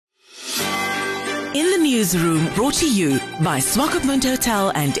In the Newsroom, brought to you by Swapo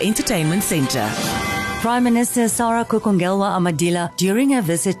Hotel and Entertainment Centre. Prime Minister Saara Kuugongelwa-Amadhila, during a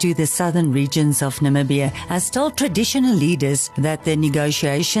visit to the southern regions of Namibia, has told traditional leaders that the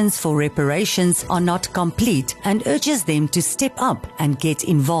negotiations for reparations are not complete and urges them to step up and get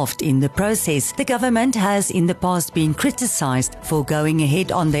involved in the process. The government has in the past been criticised for going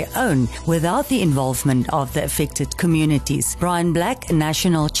ahead on their own without the involvement of the affected communities. Brian Black,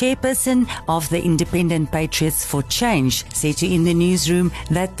 National Chairperson of the Independent Patriots for Change, said to In the Newsroom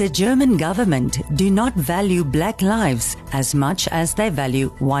that the German government do not value black lives as much as they value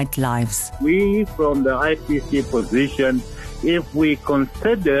white lives. We from the IPC position, if we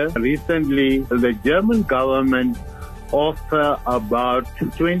consider recently the German government offer about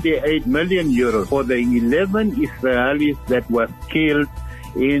 28 million euros for the 11 Israelis that were killed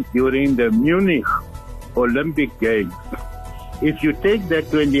during the Munich Olympic Games. If you take that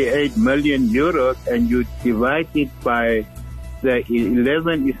 28 million euros and you divide it by the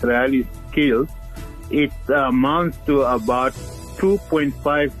 11 Israelis killed, it amounts to about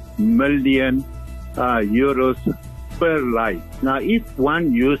 2.5 million euros per life. Now, if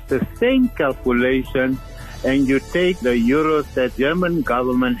one uses the same calculation and you take the euros that German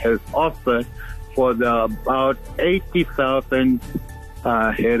government has offered for the about 80,000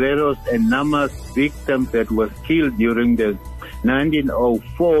 Herreros and Namas victims that was killed during the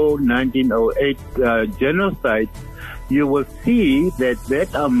 1904-1908 genocide, you will see that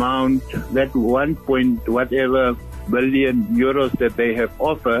amount, that 1 point whatever billion euros that they have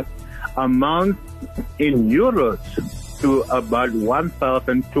offered, amounts in euros to about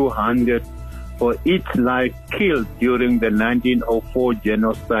 1,200 for each life killed during the 1904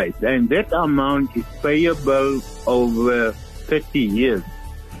 genocide. And that amount is payable over 30 years.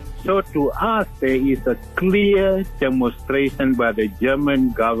 So to us, there is a clear demonstration by the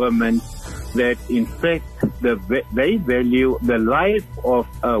German government that in fact they value the life of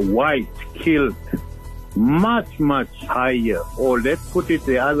a white killed much, much higher. Or let's put it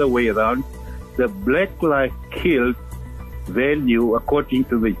the other way around, the black life killed value, according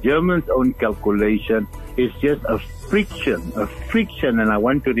to the Germans' own calculation, is just a fraction, and I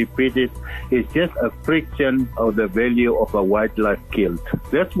want to repeat it, it's just a fraction of the value of a white life killed.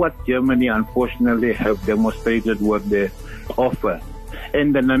 That's what Germany unfortunately have demonstrated with their offer.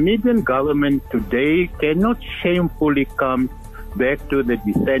 And the Namibian government today cannot shamefully come back to the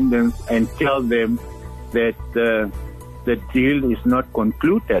descendants and tell them that the deal is not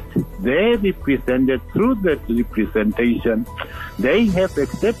concluded. They represented through that representation, they have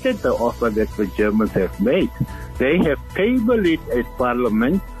accepted the offer that the Germans have made. They have tabled it at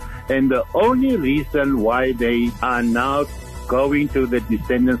Parliament, and the only reason why they are now going to the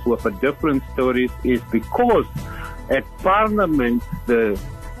descendants with a different story is because at Parliament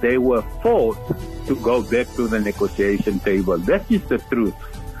they were forced to go back to the negotiation table. That is the truth.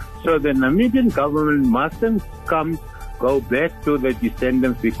 So the Namibian government mustn't go back to the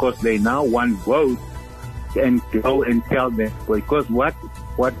descendants because they now want votes and go and tell them. Because what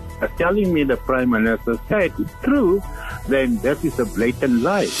telling me the Prime Minister said is true, then that is a blatant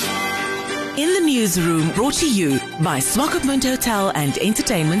lie. In the Newsroom, brought to you by Swapo Hotel and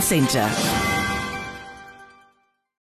Entertainment Centre.